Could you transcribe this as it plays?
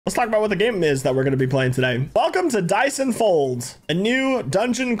let's talk about what the game is that we're going to be playing today. Welcome to Dice and Fold, a new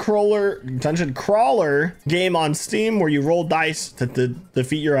dungeon crawler game on Steam where you roll dice to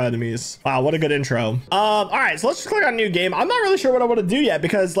defeat your enemies. Wow, what a good intro. All right, so let's just click on new game. I'm not really sure what I want to do yet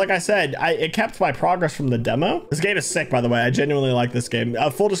because, like I said, it kept my progress from the demo. This game is sick, by the way. I genuinely like this game.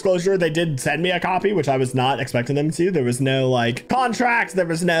 Full disclosure, they did send me a copy, which I was not expecting them to. There was no like contract. There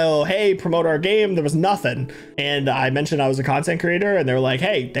was no, hey, promote our game. There was nothing. And I mentioned I was a content creator and they were like,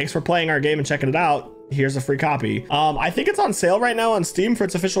 hey, thanks for playing our game and checking it out. Here's a free copy. I think it's on sale right now on Steam for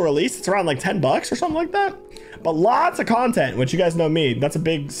its official release. It's around like 10 bucks or something like that. But lots of content, which you guys know me. That's a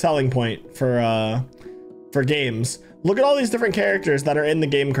big selling point for games. Look at all these different characters that are in the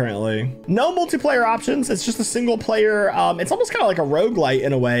game currently. No multiplayer options. It's just a single player. It's almost kind of like a roguelite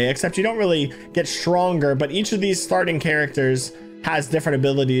in a way, except you don't really get stronger, but each of these starting characters has different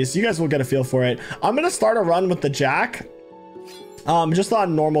abilities. You guys will get a feel for it. I'm going to start a run with the Jack. Just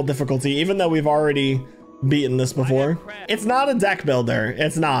on normal difficulty, even though we've already beaten this before. It's not a deck builder.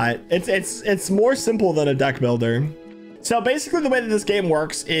 It's not. It's more simple than a deck builder. So basically the way that this game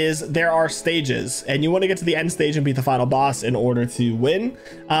works is there are stages and you want to get to the end stage and beat the final boss in order to win.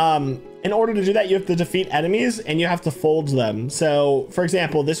 In order to do that, you have to defeat enemies and you have to fold them. So for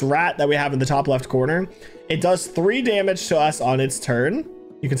example, this rat that we have in the top left corner, it does 3 damage to us on its turn.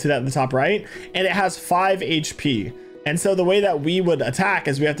 You can see that in the top right, and it has 5 HP. And so the way that we would attack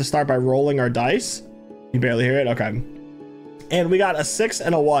is we have to start by rolling our dice. You barely hear it? Okay. And we got a 6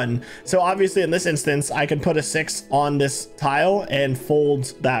 and a 1. So obviously in this instance, I can put a 6 on this tile and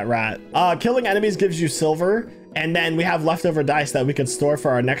fold that rat. Killing enemies gives you silver. And then we have leftover dice that we could store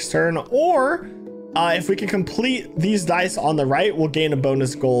for our next turn. Or if we can complete these dice on the right, we'll gain a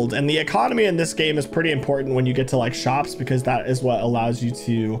bonus gold. And the economy in this game is pretty important when you get to like shops, because that is what allows you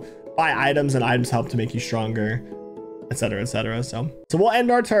to buy items, and items help to make you stronger, etc, etc. So we'll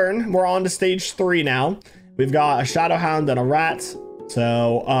end our turn. We're on to stage 3 now. We've got a shadow hound and a rat.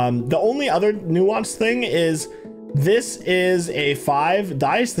 So the only other nuanced thing is this is a 5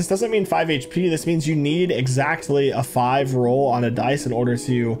 dice. This doesn't mean 5 HP. This means you need exactly a 5 roll on a dice in order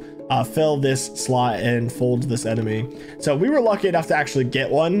to fill this slot and fold this enemy. So we were lucky enough to actually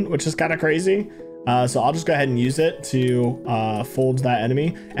get one, which is kind of crazy. So I'll just go ahead and use it to fold that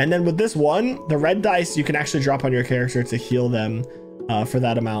enemy. And then with this one, the red dice, you can actually drop on your character to heal them for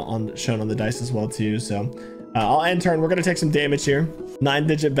that amount shown on the dice as well too. So I'll end turn. We're going to take some damage here.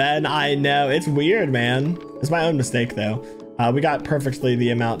 9-digit Ben. I know, it's weird, man. It's my own mistake though. We got perfectly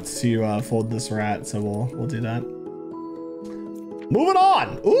the amount to fold this rat. So we'll do that. Moving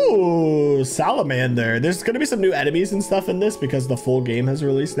on. Ooh, salamander. There's going to be some new enemies and stuff in this because the full game has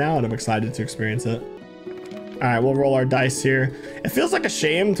released now, and I'm excited to experience it. All right, we'll roll our dice here. It feels like a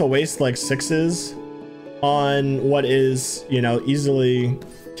shame to waste like 6s on what is, you know, easily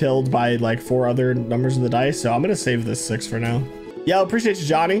killed by like 4 other numbers of the dice. So I'm going to save this 6 for now. Yo, appreciate you,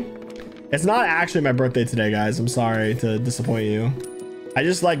 Johnny. It's not actually my birthday today, guys. I'm sorry to disappoint you. I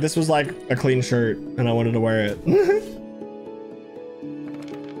just like, this was like a clean shirt and I wanted to wear it.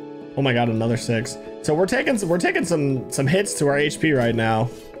 Oh my god, another 6. So we're taking some hits to our HP right now.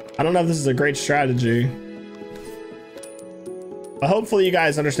 I don't know if this is a great strategy, but hopefully you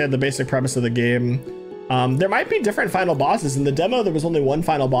guys understand the basic premise of the game. There might be different final bosses. In the demo, there was only one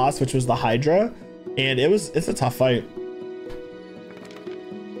final boss, which was the Hydra, and it's a tough fight.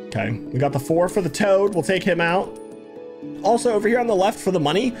 Okay, we got the 4 for the Toad. We'll take him out. Also, over here on the left for the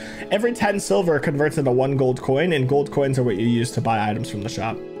money, every 10 silver converts into 1 gold coin, and gold coins are what you use to buy items from the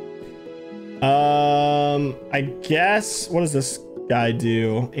shop. I guess, what does this guy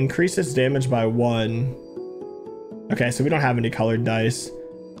do? Increases damage by 1. Okay, so we don't have any colored dice.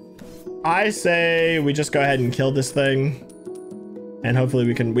 I say we just go ahead and kill this thing. And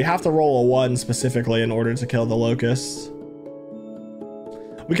hopefully we have to roll a 1 specifically in order to kill the locusts.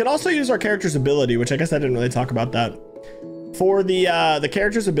 We can also use our character's ability, which I guess I didn't really talk about that. For the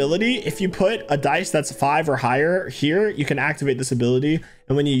character's ability, if you put a dice that's 5 or higher here, you can activate this ability,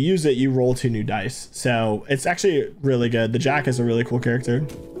 and when you use it, you roll 2 new dice. So it's actually really good. The Jack is a really cool character.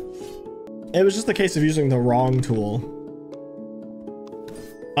 It was just a case of using the wrong tool.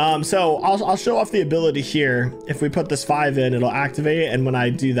 So I'll show off the ability here. If we put this 5 in, it'll activate, and when I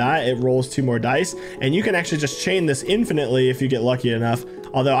do that, it rolls 2 more dice, and you can actually just chain this infinitely if you get lucky enough.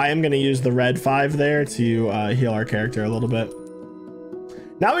 Although I am going to use the red 5 there to heal our character a little bit.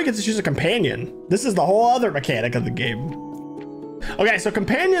 Now we get to choose a companion. This is the whole other mechanic of the game. Okay, so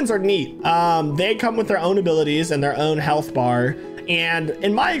companions are neat. They come with their own abilities and their own health bar. And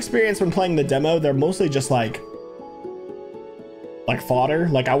in my experience when playing the demo, they're mostly just like fodder.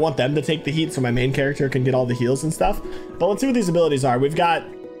 Like I want them to take the heat so my main character can get all the heals and stuff. But let's see what these abilities are. We've got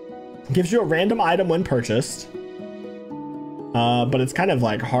Gives you a random item when purchased. But it's kind of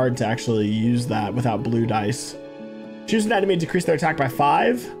like hard to actually use that without blue dice. Choose an enemy, decrease their attack by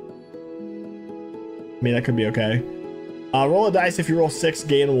 5. I mean, that could be okay. Roll a dice. If you roll 6,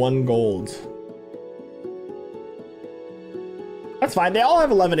 gain 1 gold. That's fine. They all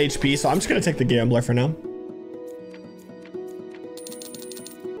have 11 HP, so I'm just gonna take the gambler for now.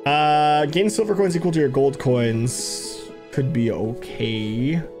 Gain silver coins equal to your gold coins. Could be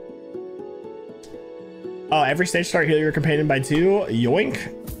okay. Oh, every stage start, heal your companion by 2. Yoink.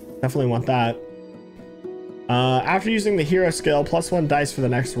 Definitely want that. After using the hero skill, +1 dice for the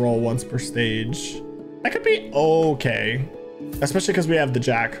next roll once per stage. That could be okay. Especially because we have the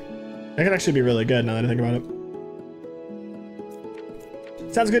jack. That could actually be really good now that I think about it.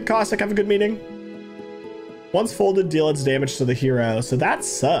 Sounds good, Caustic. Have a good meeting. Once folded, deal its damage to the hero. So that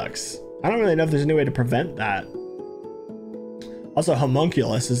sucks. I don't really know if there's any way to prevent that. Also,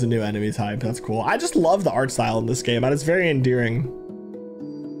 homunculus is a new enemy type. That's cool. I just love the art style in this game, and it's very endearing.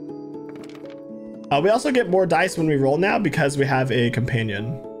 We also get more dice when we roll now because we have a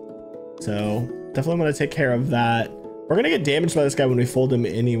companion. So definitely want to take care of that. We're going to get damaged by this guy when we fold him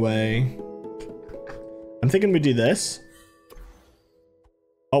anyway. I'm thinking we do this.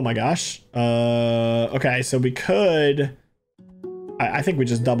 Oh my gosh. Okay, so we could... I think we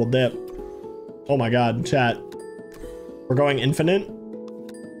just double dip. Oh my god, chat. We're going infinite.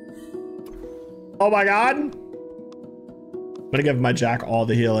 Oh my god. I'm gonna give my jack all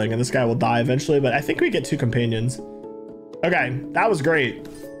the healing, and this guy will die eventually, but I think we get 2 companions. Okay, that was great.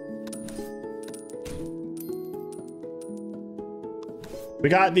 We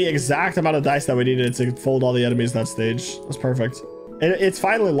got the exact amount of dice that we needed to fold all the enemies that stage. That's perfect. It's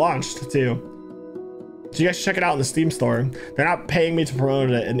finally launched too. So you guys should check it out in the Steam store. They're not paying me to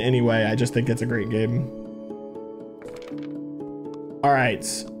promote it in any way. I just think it's a great game. All right,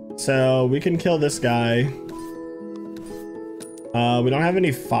 so we can kill this guy. We don't have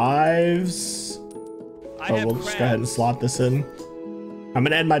any 5s. So we'll just go ahead and slot this in. I'm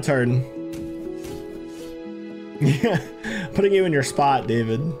gonna end my turn. Yeah, putting you in your spot,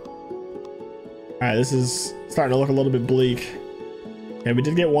 David. All right, this is starting to look a little bit bleak. Okay, we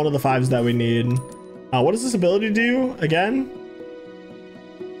did get 1 of the 5s that we need. What does this ability do again?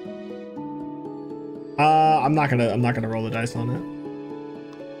 I'm not gonna roll the dice on it.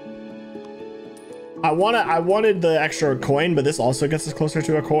 I wanted the extra coin, but this also gets us closer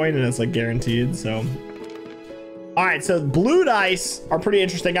to a coin, and it's like guaranteed. So, all right. So blue dice are pretty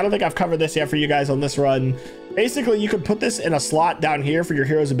interesting. I don't think I've covered this yet for you guys on this run. Basically, you could put this in a slot down here for your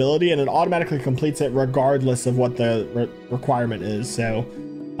hero's ability, and it automatically completes it regardless of what the requirement is. So,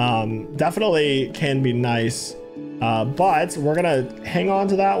 definitely can be nice. But we're gonna hang on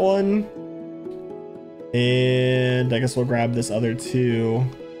to that one, and I guess we'll grab this other 2.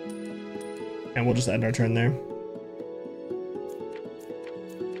 And we'll just end our turn there.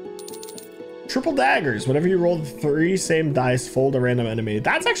 Triple daggers. Whenever you roll 3 same dice, fold a random enemy.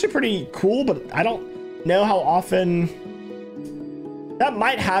 That's actually pretty cool, but I don't know how often. That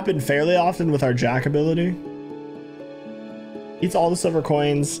might happen fairly often with our jack ability. Eats all the silver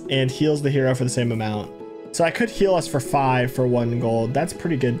coins and heals the hero for the same amount. So I could heal us for 5 for 1 gold. That's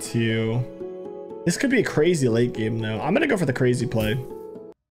pretty good too. This could be a crazy late game though. I'm gonna go for the crazy play.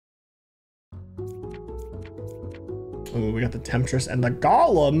 Oh, we got the Temptress and the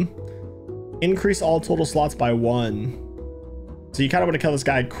Golem. Increase all total slots by 1. So you kind of want to kill this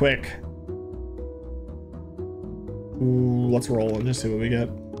guy quick. Ooh, let's roll and just see what we get.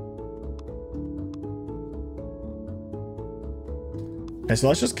 Okay, so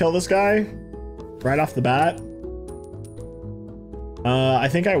let's just kill this guy right off the bat. I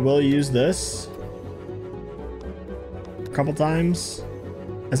think I will use this a couple times.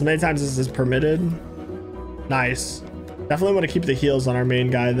 As many times as is permitted. Nice. Definitely want to keep the heals on our main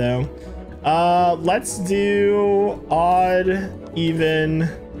guy though. Let's do odd, even.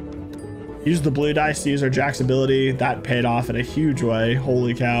 Use the blue dice to use our jack's ability. That paid off in a huge way.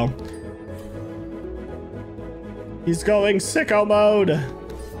 Holy cow. He's going sicko mode.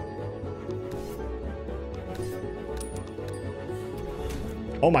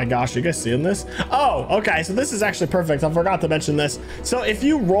 Oh my gosh, you guys seeing this? Oh, okay, so this is actually perfect. I forgot to mention this. So if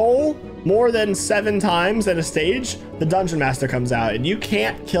you roll more than 7 times at a stage, the Dungeon Master comes out, and you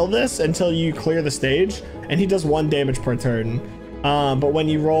can't kill this until you clear the stage, and he does 1 damage per turn. But when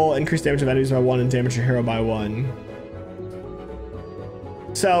you roll, increase damage of enemies by 1 and damage your hero by 1.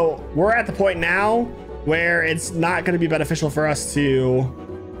 So we're at the point now where it's not going to be beneficial for us to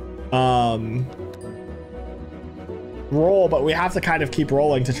roll, but we have to kind of keep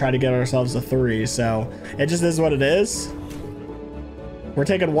rolling to try to get ourselves a 3. So it just is what it is. We're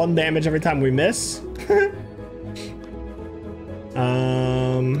taking 1 damage every time we miss.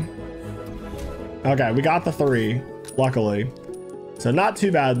 Okay, we got the 3, luckily. So not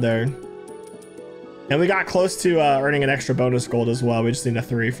too bad there. And we got close to earning an extra bonus gold as well. We just need a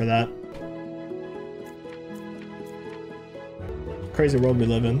 3 for that. Crazy world we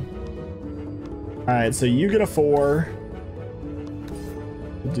live in. All right, so you get a 4.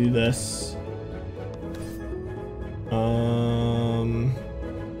 We'll do this.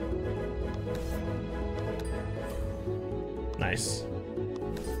 Nice.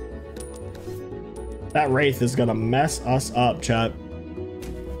 That Wraith is gonna mess us up, chat.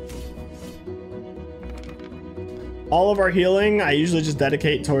 All of our healing, I usually just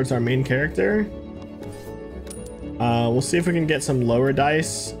dedicate towards our main character. We'll see if we can get some lower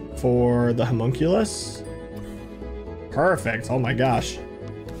dice for the homunculus. Perfect. Oh my gosh.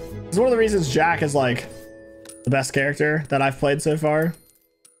 It's one of the reasons Jack is like the best character that I've played so far.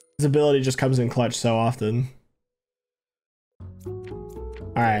 His ability just comes in clutch so often.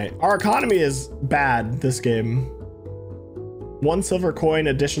 All right, our economy is bad this game. 1 silver coin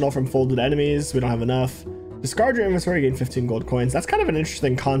additional from folded enemies. We don't have enough. Discard your inventory, gain 15 gold coins. That's kind of an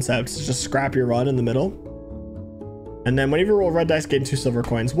interesting concept, to just scrap your run in the middle. And then whenever you roll red dice, gain 2 silver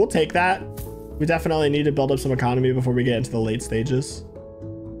coins. We'll take that. We definitely need to build up some economy before we get into the late stages.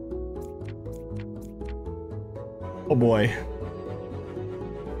 Oh boy.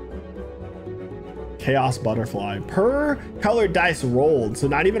 Chaos butterfly. Per colored dice rolled, so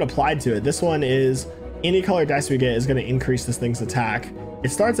not even applied to it. This one is any colored dice we get is going to increase this thing's attack. It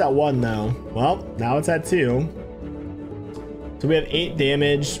starts at 1 though. Well, now it's at 2. So we have 8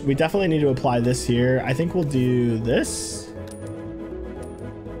 damage. We definitely need to apply this here. I think we'll do this.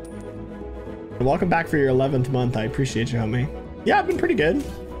 And welcome back for your 11th month. I appreciate you, homie. Yeah, I've been pretty good,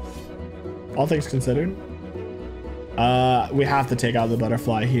 all things considered. We have to take out the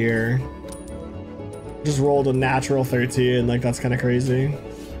butterfly here. Just rolled a natural 13, like that's kind of crazy.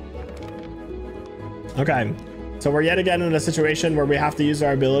 Okay, so we're yet again in a situation where we have to use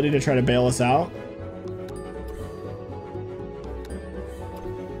our ability to try to bail us out.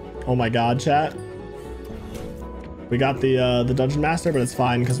 Oh my god, chat. We got the dungeon master, but it's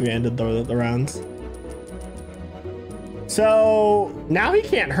fine because we ended the rounds. So now he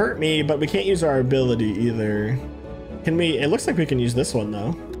can't hurt me, but we can't use our ability either. Can we? It looks like we can use this one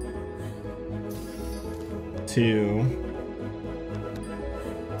though. 2.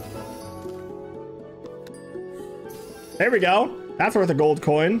 There we go. That's worth a gold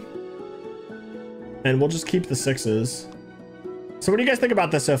coin. And we'll just keep the 6s. So what do you guys think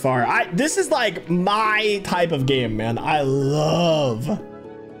about this so far? This is like my type of game, man. I love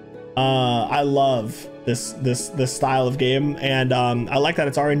this style of game, and I like that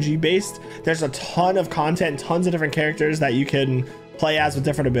it's RNG based. There's a ton of content, tons of different characters that you can play as with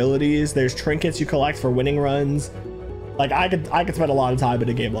different abilities. There's trinkets you collect for winning runs. Like I could spend a lot of time in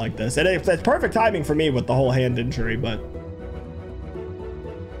a game like this, and it's perfect timing for me with the whole hand injury. But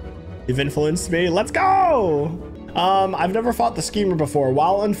you've influenced me. Let's go. I've never fought the schemer before.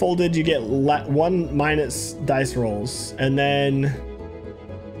 While unfolded, you get 1 minus dice rolls, and then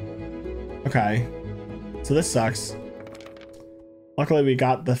okay, so this sucks. Luckily we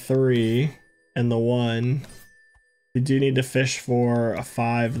got the 3 and the 1. We do need to fish for a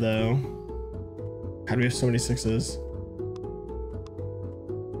 5 though. God, we have so many 6s.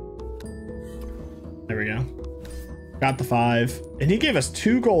 There we go. Got the 5. And he gave us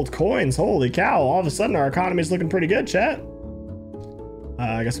 2 gold coins. Holy cow. All of a sudden our economy is looking pretty good, chat.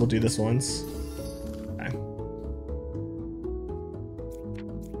 I guess we'll do this once. Okay.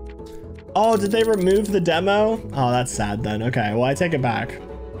 Oh, did they remove the demo? Oh, that's sad then. Okay, well, I take it back.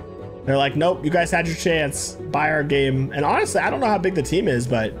 They're like, nope, you guys had your chance. Buy our game. And honestly, I don't know how big the team is,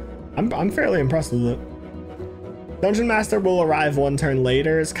 but I'm fairly impressed with it. Dungeon Master will arrive 1 turn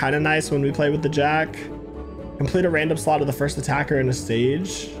later. It's kind of nice when we play with the Jack. Complete a random slot of the first attacker in a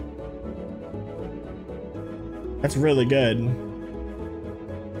stage. That's really good.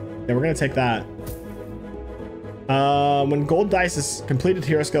 Yeah, we're gonna take that. When gold dice is completed,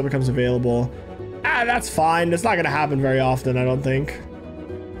 hero skill becomes available. That's fine. It's not gonna happen very often, I don't think.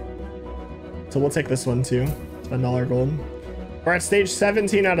 So we'll take this one too. Spend all our gold. We're at stage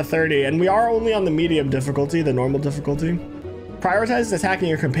 17 out of 30, and we are only on the medium difficulty, the normal difficulty. Prioritize attacking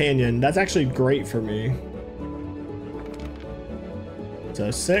your companion. That's actually great for me. So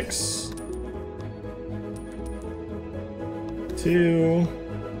 6, 2,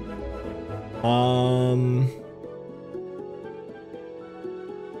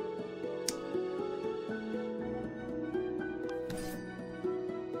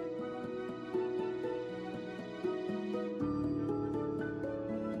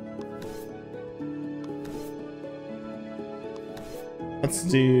 Let's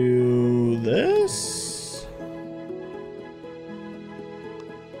do this.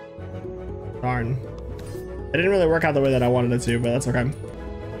 Darn. It didn't really work out the way that I wanted it to, but that's okay.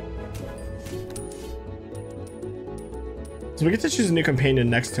 So we get to choose a new companion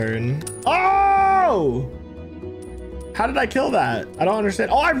next turn. Oh! How did I kill that? I don't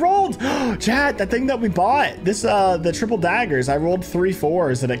understand. Oh, I rolled! Chat, that thing that we bought. This, the triple daggers. I rolled 3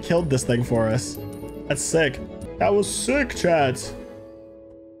 4s and it killed this thing for us. That's sick. That was sick, chat.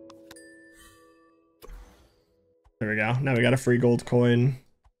 There we go. Now we got a free gold coin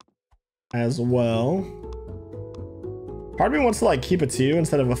as well. Part of me wants to like keep a 2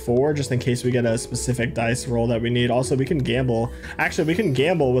 instead of a 4 just in case we get a specific dice roll that we need. Also, we can gamble. Actually, we can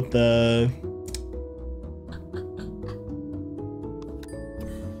gamble with the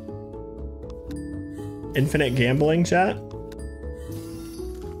infinite gambling, chat.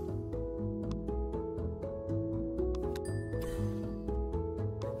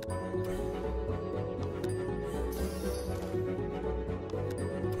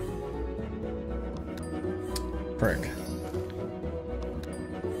 Frick.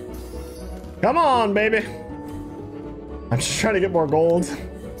 Come on, baby. I'm just trying to get more gold.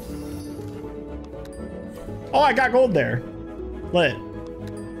 Oh, I got gold there. Lit.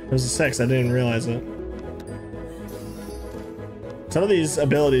 It was a 6. I didn't realize it. Some of these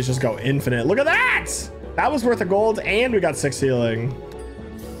abilities just go infinite. Look at that! That was worth a gold, and we got 6 healing.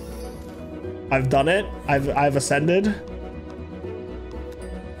 I've done it. I've ascended.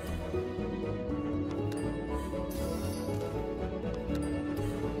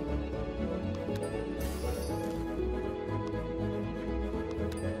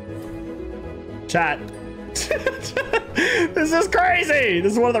 Chat. This is crazy.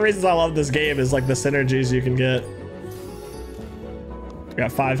 This is one of the reasons I love this game, is like the synergies you can get. We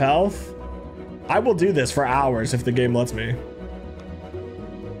got 5 health. I will do this for hours if the game lets me.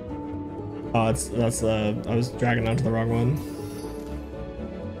 Oh, that's I was dragging onto the wrong one.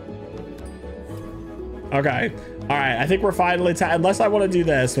 Okay. All right. I think we're finally unless I want to do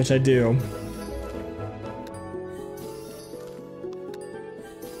this, which I do.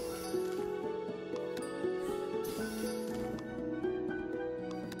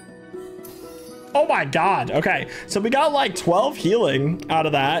 Oh my God. Okay. So we got like 12 healing out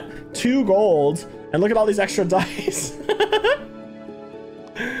of that, 2 gold, and look at all these extra dice.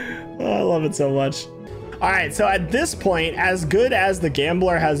 Oh, I love it so much. All right. So at this point, as good as the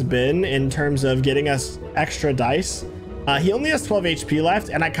gambler has been in terms of getting us extra dice, he only has 12 HP left,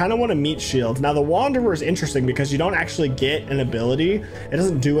 and I kind of want to meet shield. Now the Wanderer is interesting because you don't actually get an ability. It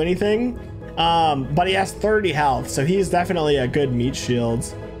doesn't do anything, but he has 30 health. So he's definitely a good meat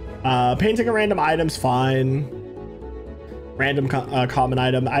shield. Painting a random item's fine. Random common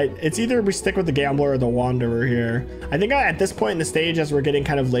item. It's either we stick with the gambler or the wanderer here. I think at this point in the stage, as we're getting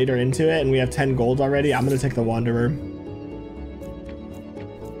kind of later into it and we have 10 gold already, I'm gonna take the wanderer.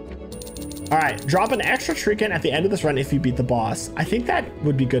 All right, drop an extra trinket at the end of this run if you beat the boss. I think that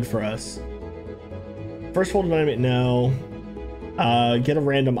would be good for us. First folded item, no. Get a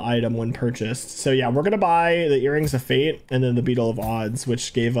random item when purchased. So yeah, we're gonna buy the earrings of fate and then the beetle of odds,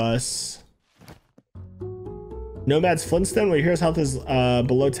 which gave us Nomad's Flintstone. Where here's health is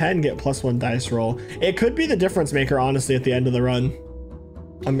below 10, get +1 dice roll. It could be the difference maker, honestly, at the end of the run.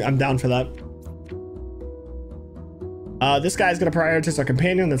 I'm down for that. This guy's gonna prioritize our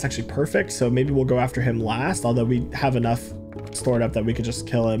companion. That's actually perfect. So maybe we'll go after him last, although we have enough stored up that we could just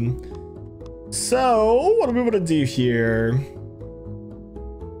kill him. So what do we want to do here?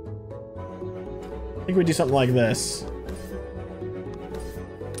 I think we do something like this.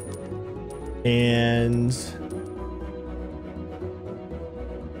 And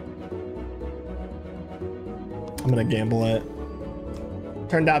I'm gonna gamble it.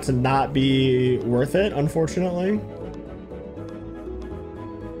 Turned out to not be worth it, unfortunately.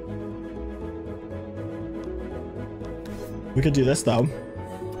 We could do this though.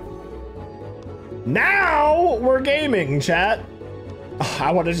 Now we're gaming, chat. Oh,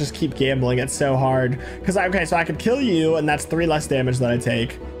 I want to just keep gambling. It's so hard because okay, so I could kill you and that's 3 less damage that I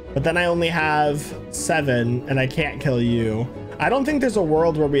take, but then I only have 7 and I can't kill you. I don't think there's a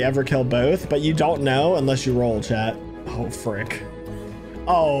world where we ever kill both, but you don't know unless you roll, chat. Oh frick.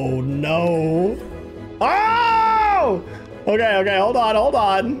 Oh no. Oh, okay, hold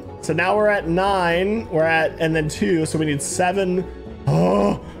on. So now we're at 9, and then 2, so we need 7.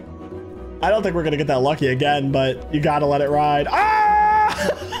 Oh, I don't think we're gonna get that lucky again, but you gotta let it ride. Ah!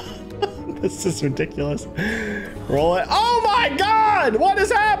 This is ridiculous. Roll it. Oh my God, what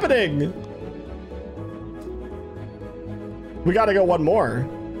is happening? We gotta go one more.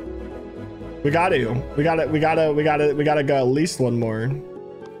 We gotta go at least one more.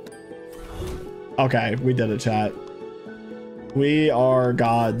 Okay, we did it, chat. We are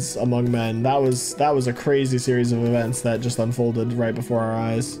gods among men. That was a crazy series of events that just unfolded right before our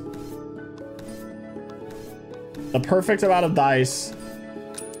eyes. The perfect amount of dice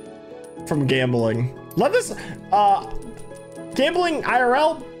from gambling. Let this gambling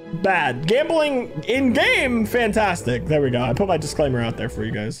IRL bad. Gambling in game fantastic. There we go. I put my disclaimer out there for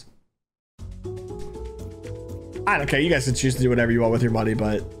you guys. I don't care. You guys can choose to do whatever you want with your money,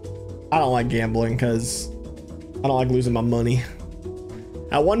 but I don't like gambling because I don't like losing my money.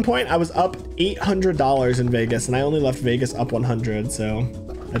 At one point, I was up $800 in Vegas, and I only left Vegas up 100. So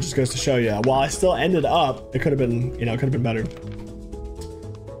that just goes to show you. While I still ended up, it could have been, you know, it could have been better.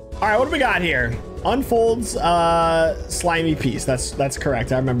 All right, what do we got here? Unfolds slimy piece. That's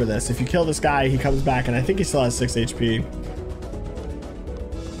correct. I remember this. If you kill this guy, he comes back, and I think he still has 6 HP.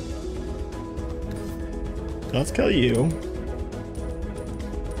 Let's kill you.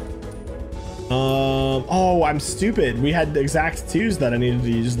 Oh, I'm stupid. We had exact 2s that I needed to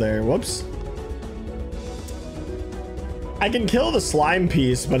use there. Whoops. I can kill the slime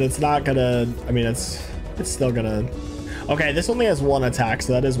piece, but it's not gonna, I mean, it's still gonna. Okay, this only has 1 attack,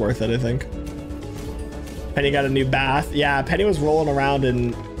 so that is worth it, I think. Penny got a new bath. Yeah, Penny was rolling around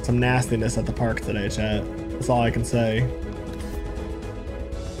in some nastiness at the park today, chat. That's all I can say.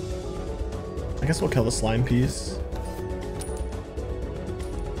 I guess we'll kill the slime piece.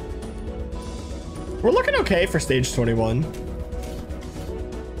 We're looking okay for stage 21.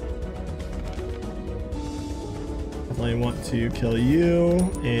 Definitely want to kill you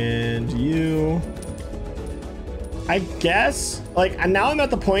and you. I guess, like, and now I'm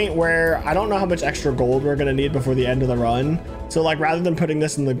at the point where I don't know how much extra gold we're gonna need before the end of the run. So like, rather than putting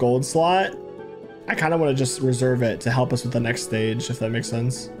this in the gold slot, I kind of want to just reserve it to help us with the next stage, if that makes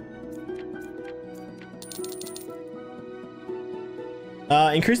sense.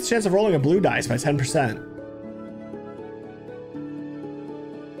 Increase the chance of rolling a blue dice by 10%.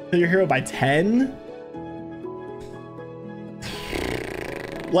 Kill your hero by 10?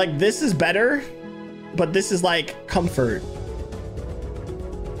 Like, this is better, but this is like comfort.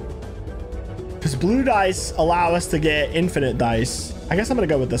 Because blue dice allow us to get infinite dice. I guess I'm gonna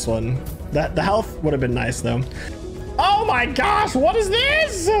go with this one. The health would have been nice though. Oh my gosh, what is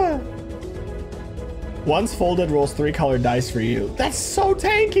this? Once folded, rolls 3 colored dice for you. That's so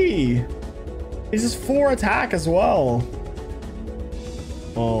tanky. This is 4 attack as well.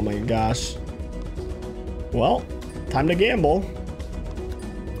 Oh my gosh. Well, time to gamble.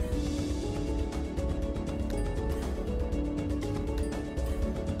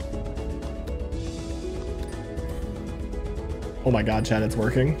 Oh my god, chat, it's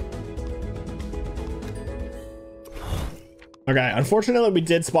working. Okay, unfortunately we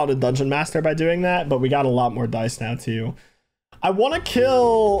did spawn a dungeon master by doing that, but we got a lot more dice now too. I want to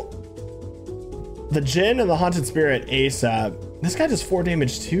kill the Djinn and the haunted spirit ASAP. This guy does 4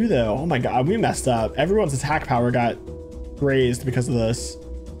 damage too though. Oh my god, we messed up. Everyone's attack power got raised because of this.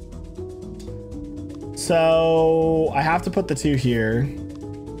 So I have to put the 2 here.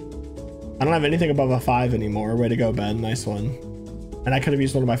 I don't have anything above a 5 anymore. Way to go, Ben. Nice one. And I could have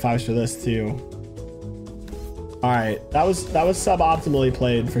used one of my 5s for this too. All right, that was suboptimally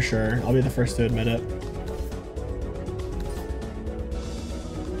played for sure. I'll be the first to admit it.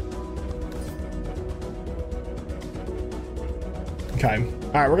 Okay.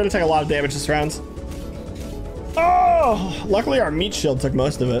 All right, we're gonna take a lot of damage this round. Oh, luckily our meat shield took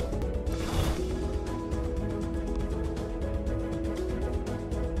most of it.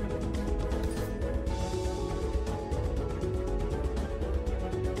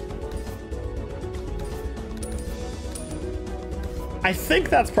 I think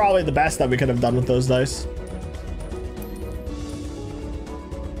that's probably the best that we could have done with those dice.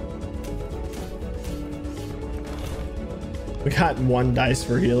 We got 1 dice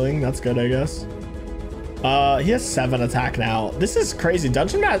for healing. That's good, I guess. He has 7 attack now. This is crazy.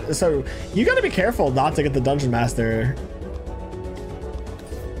 Dungeon Master. So you got to be careful not to get the Dungeon Master.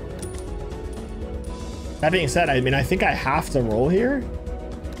 That being said, I mean, I think I have to roll here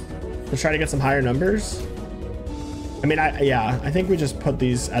to try to get some higher numbers. I mean, yeah, I think we just put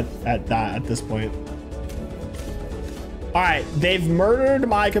these at this point. All right, they've murdered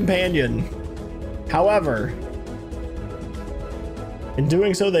my companion. However, in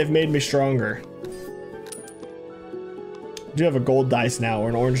doing so, they've made me stronger. I do have a gold dice now, or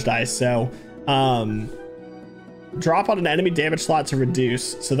an orange dice, so drop on an enemy damage slot to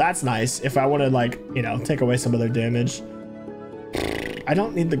reduce. So that's nice if I want to, like, you know, take away some of their damage. I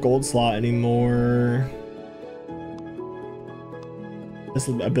don't need the gold slot anymore. This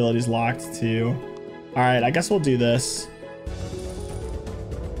ability's locked too. All right, I guess we'll do this.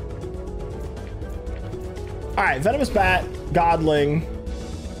 All right, Venomous Bat, Godling,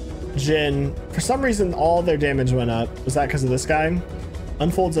 Jin. For some reason, all their damage went up. Was that because of this guy?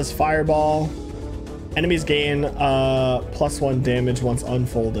 Unfolds as Fireball. Enemies gain +1 damage once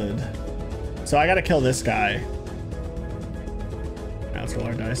unfolded. So I gotta kill this guy. Now let's roll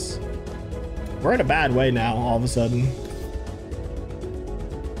our dice. We're in a bad way now, all of a sudden.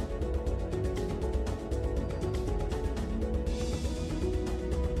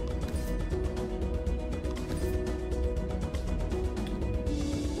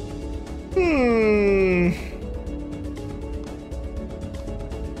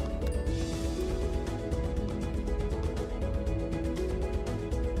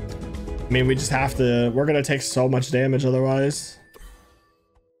 I mean, we just have to, we're gonna take so much damage otherwise.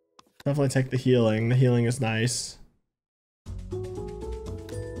 Definitely take the healing. The healing is nice.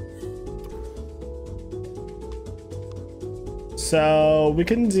 So we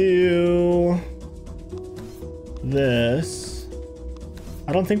can do this.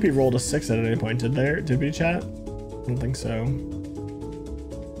 I don't think we rolled a 6 at any point, did we, chat? I don't think so.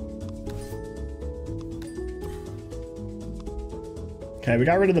 Okay, we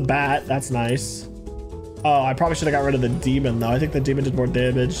got rid of the bat. That's nice. Oh, I probably should have got rid of the demon though. I think the demon did more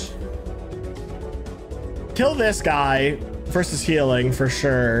damage. Kill this guy versus healing for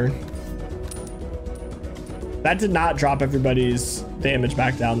sure. That did not drop everybody's damage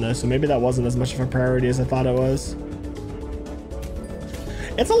back down though, so maybe that wasn't as much of a priority as I thought it was.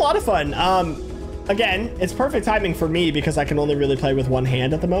 It's a lot of fun. Again, it's perfect timing for me because I can only really play with one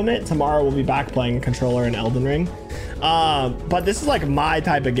hand at the moment. Tomorrow we'll be back playing controller and Elden Ring. But this is like my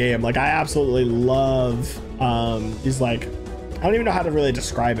type of game. Like I absolutely love these, like, I don't even know how to really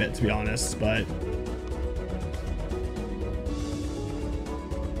describe it, to be honest, but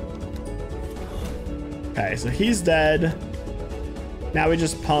okay, so he's dead. Now we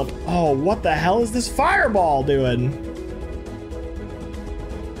just pump. Oh, what the hell is this fireball doing?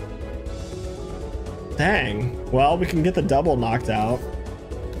 Dang. Well, we can get the double knocked out.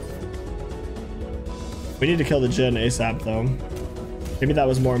 We need to kill the Jin ASAP though. Maybe that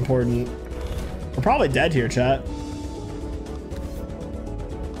was more important. We're probably dead here, chat.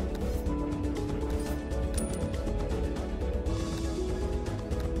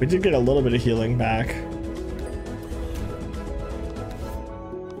 We did get a little bit of healing back.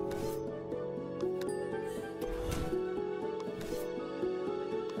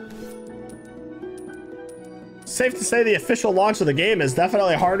 Safe to say the official launch of the game is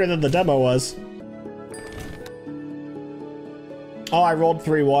definitely harder than the demo was. Oh, I rolled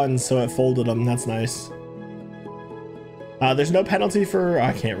 3 ones, so it folded them. That's nice. There's no penalty for...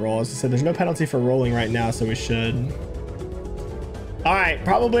 I can't roll. As I said, there's no penalty for rolling right now, so we should. All right,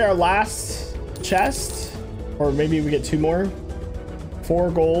 probably our last chest. Or maybe we get 2 more. 4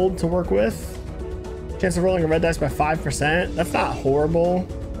 gold to work with. Chance of rolling a red dice by 5%. That's not horrible.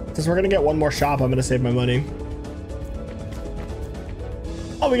 Since we're going to get 1 more shop, I'm going to save my money.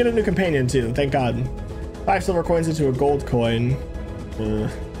 Oh, we get a new companion too. Thank God. 5 silver coins into a gold coin.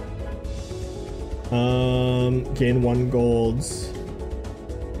 Gain 1 golds.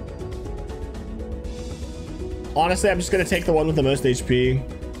 Honestly, I'm just gonna take the one with the most HP.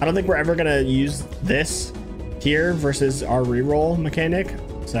 I don't think we're ever gonna use this here versus our reroll mechanic.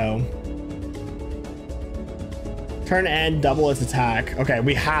 So turn end, double its attack. Okay,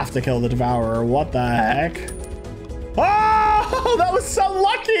 we have to kill the devourer. What the heck? Oh, that was so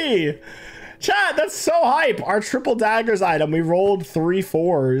lucky. Chat, that's so hype. Our triple daggers item, we rolled 3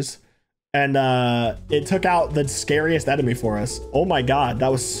 4s and it took out the scariest enemy for us. Oh my God,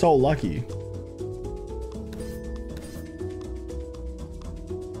 that was so lucky.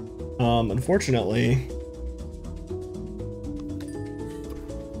 Unfortunately,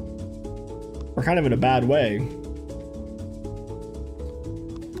 we're kind of in a bad way.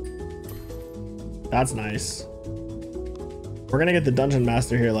 That's nice. We're gonna get the dungeon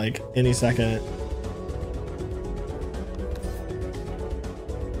master here like any second.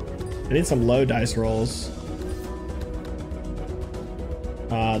 I need some low dice rolls.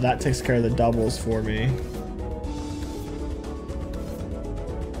 That takes care of the doubles for me.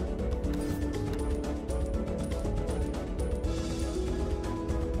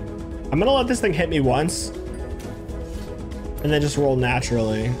 I'm gonna let this thing hit me once and then just roll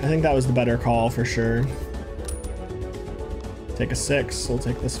naturally. I think that was the better call for sure. Take a 6. We'll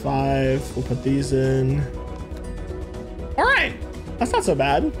take this 5. We'll put these in. All right, that's not so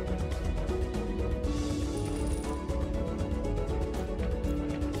bad.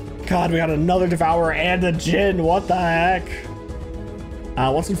 God, we got another devourer and a Jin. What the heck?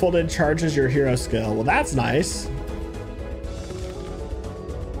 Once unfolded, charges your hero skill. Well, that's nice.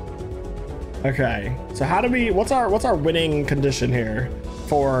 Okay, so how do we, what's our winning condition here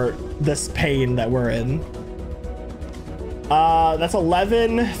for this pain that we're in? That's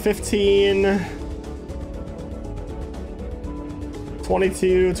 11, 15,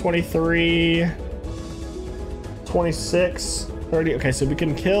 22, 23, 26, 30. Okay, so we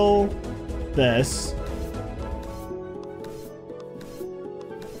can kill this.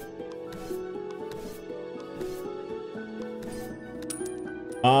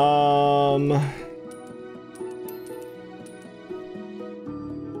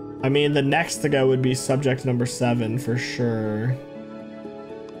 I mean, the next to go would be subject number 7 for sure.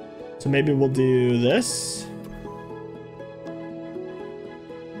 So maybe we'll do this.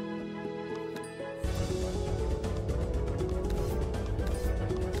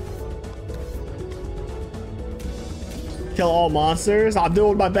 Kill all monsters. I'm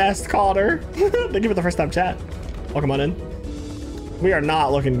doing my best, Connor. Thank you for the first time chat. Welcome on in. We are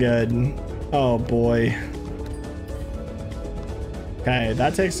not looking good. Oh boy. Okay,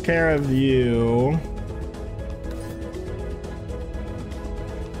 that takes care of you.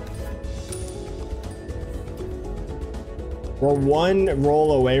 We're one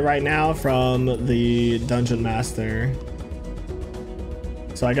roll away right now from the dungeon master.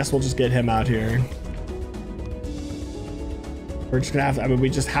 So I guess we'll just get him out here. We're just gonna have to, I mean, we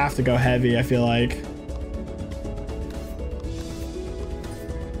just have to go heavy, I feel like.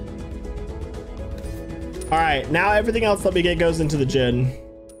 All right, now everything else that we get goes into the gin.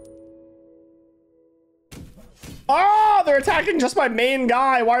 Oh, they're attacking just my main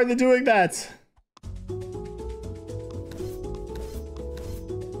guy. Why are they doing that?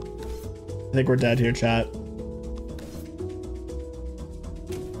 I think we're dead here, chat.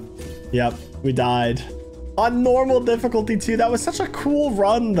 Yep, we died. On normal difficulty too. That was such a cool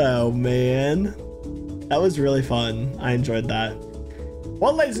run though, man. That was really fun. I enjoyed that.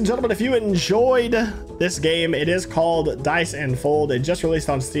 Well, ladies and gentlemen, if you enjoyed this game, it is called Dice and Fold. It just released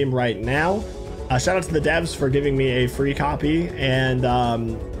on Steam right now. Shout out to the devs for giving me a free copy, and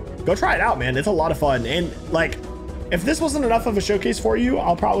go try it out, man. It's a lot of fun. And like, if this wasn't enough of a showcase for you,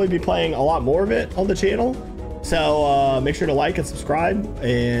 I'll probably be playing a lot more of it on the channel. So make sure to like and subscribe.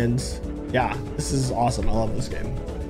 And yeah, this is awesome. I love this game.